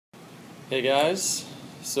Hey guys,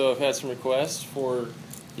 so I've had some requests for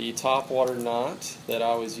the Topwater knot that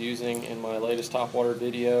I was using in my latest Topwater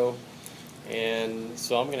video, and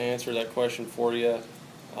so I'm going to answer that question for you.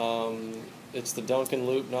 It's the Duncan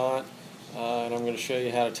loop knot, and I'm going to show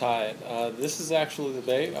you how to tie it. This is actually the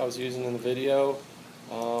bait I was using in the video.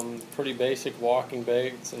 Pretty basic walking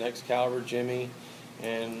bait. It's an Excalibur Jimmy,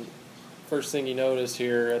 and first thing you notice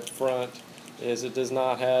here at the front is it does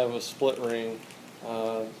not have a split ring.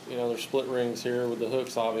 There's split rings here with the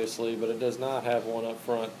hooks obviously, but it does not have one up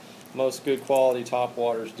front. Most good quality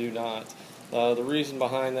Topwaters do not. The reason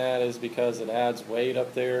behind that is because it adds weight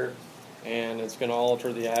up there and it's going to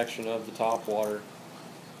alter the action of the Topwater.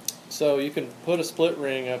 So you can put a split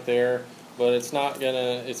ring up there, but it's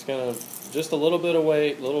gonna just a little bit of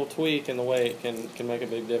weight, little tweak in the weight can make a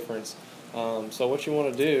big difference. So what you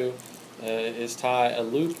want to do is tie a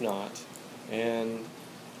loop knot, and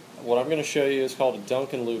what I'm going to show you is called a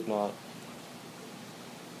Duncan loop knot.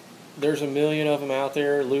 There's a million of them out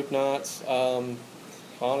there, loop knots.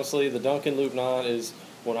 Honestly, the Duncan loop knot is,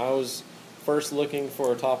 when I was first looking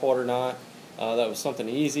for a Topwater knot, that was something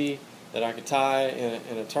easy that I could tie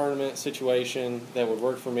in a tournament situation that would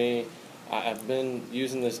work for me. I've been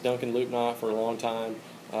using this Duncan loop knot for a long time,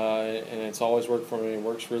 and it's always worked for me. It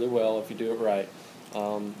works really well if you do it right.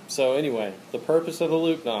 So anyway, the purpose of the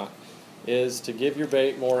loop knot is to give your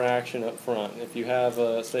bait more action up front. If you have,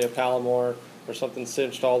 say, a Palomar or something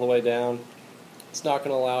cinched all the way down, it's not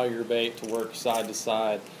going to allow your bait to work side to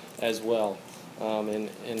side as well. And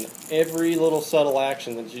every little subtle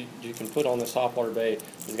action that you can put on this topwater bait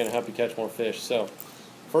is going to help you catch more fish. So,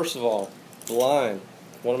 first of all, the line.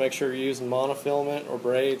 You want to make sure you're using monofilament or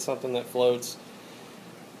braid, something that floats.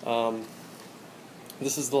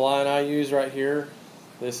 This is the line I use right here.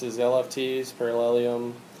 This is LFT's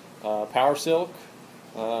Parallelium Power Silk.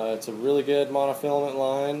 It's a really good monofilament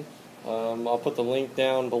line. I'll put the link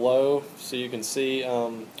down below so you can see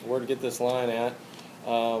where to get this line at.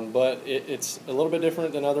 But it's a little bit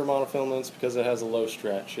different than other monofilaments because it has a low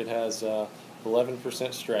stretch. It has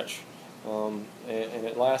 11% stretch, and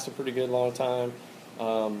it lasts a pretty good long time.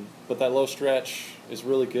 But that low stretch is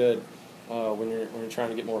really good when you're trying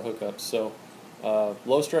to get more hookups. So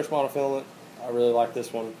low stretch monofilament, I really like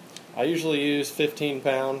this one. I usually use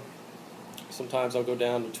 15-pound. Sometimes I'll go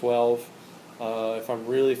down to 12. If I'm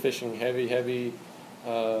really fishing heavy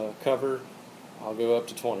cover, I'll go up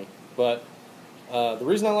to 20. But the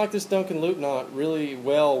reason I like this Duncan loop knot really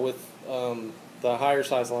well with the higher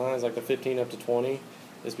size lines, like the 15 up to 20,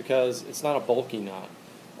 is because it's not a bulky knot.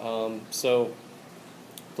 So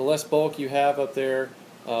the less bulk you have up there,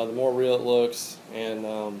 the more real it looks, and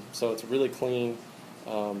so it's a really clean,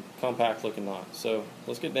 compact looking knot. So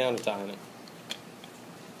let's get down to tying it.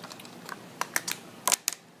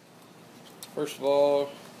 First of all,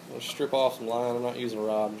 I'm going to strip off some line. I'm not using a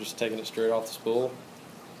rod, I'm just taking it straight off the spool.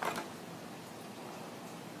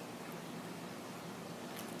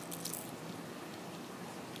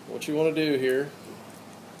 What you want to do here,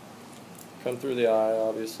 come through the eye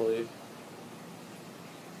obviously.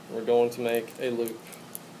 We're going to make a loop.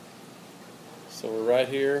 So we're right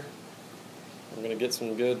here. I'm going to get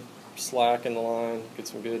some good slack in the line, get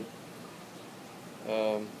some good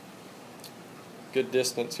good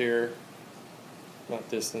distance here. Not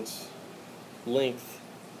distance, length,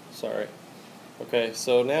 sorry. Okay,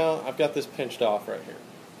 so now I've got this pinched off right here.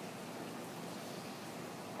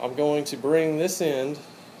 I'm going to bring this end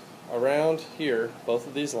around here, both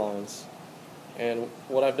of these lines, and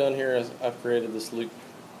what I've done here is I've created this loop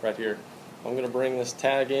right here. I'm going to bring this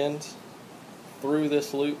tag end through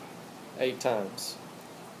this loop 8 times.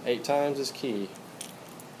 8 times is key.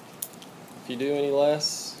 If you do any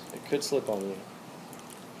less, it could slip on you.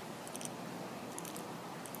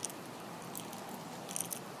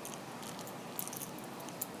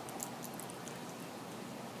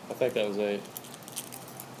 I think that was 8.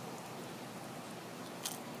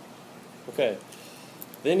 Okay,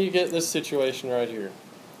 then you get this situation right here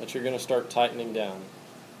that you're going to start tightening down.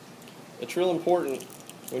 It's real important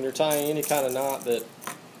when you're tying any kind of knot that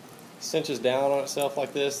cinches down on itself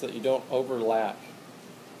like this that you don't overlap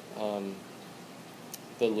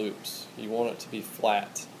the loops. You want it to be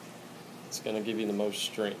flat. It's going to give you the most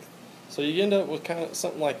strength. So you end up with kind of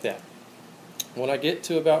something like that. When I get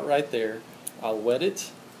to about right there, I'll wet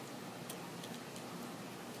it,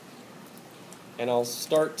 and I'll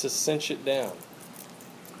start to cinch it down.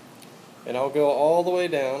 And I'll go all the way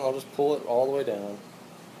down, I'll just pull it all the way down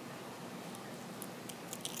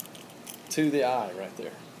to the eye right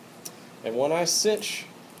there. And when I cinch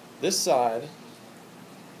this side,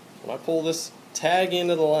 when I pull this tag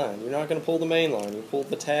into the line. You're not going to pull the main line. You pull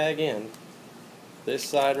the tag in, this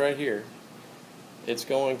side right here. it's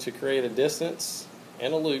going to create a distance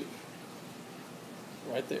and a loop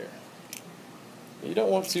right there. You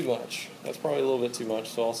don't want too much. That's probably a little bit too much,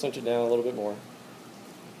 so I'll cinch it down a little bit more.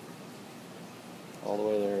 All the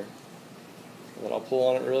way there. And then I'll pull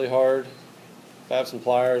on it really hard. If I have some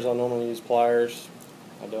pliers, I'll normally use pliers.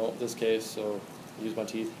 I don't in this case, so I use my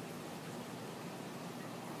teeth.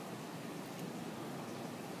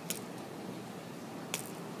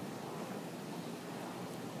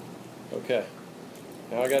 Okay,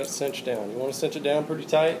 now I got it cinched down. You want to cinch it down pretty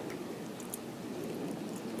tight.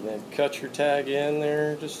 And then cut your tag in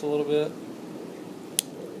there just a little bit.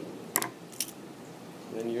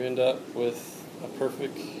 And then you end up with a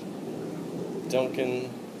perfect Duncan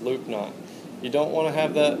loop knot. You don't want to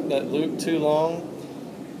have that loop too long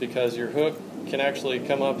because your hook can actually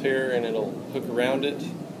come up here and it'll hook around it.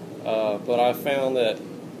 But I found that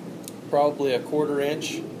probably 1/4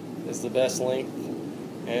 inch is the best length.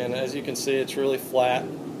 And as you can see, it's really flat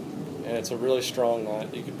and it's a really strong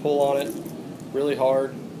knot. You can pull on it really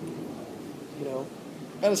hard, you know,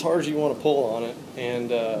 not as hard as you want to pull on it.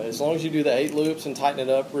 And as long as you do the 8 loops and tighten it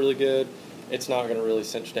up really good, it's not going to really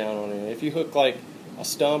cinch down on it. If you hook like a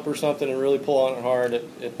stump or something and really pull on it hard,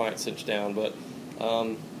 it might cinch down. But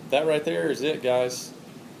that right there is it, guys.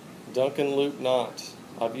 Duncan loop knot.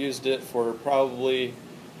 I've used it for probably,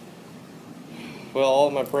 well, all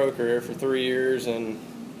of my pro career for 3 years and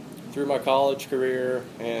through my college career,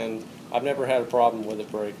 and I've never had a problem with it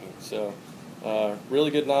breaking. So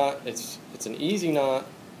really good knot. It's an easy knot.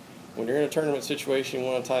 When you're in a tournament situation, you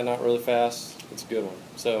want to tie a knot really fast. It's a good one.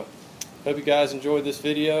 So hope you guys enjoyed this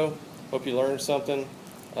video. Hope you learned something.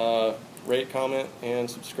 Rate, comment, and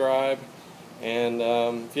subscribe. And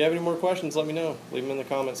if you have any more questions, let me know. Leave them in the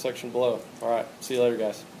comment section below. Alright, see you later,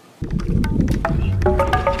 guys.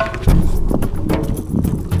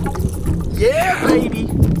 Yeah, baby!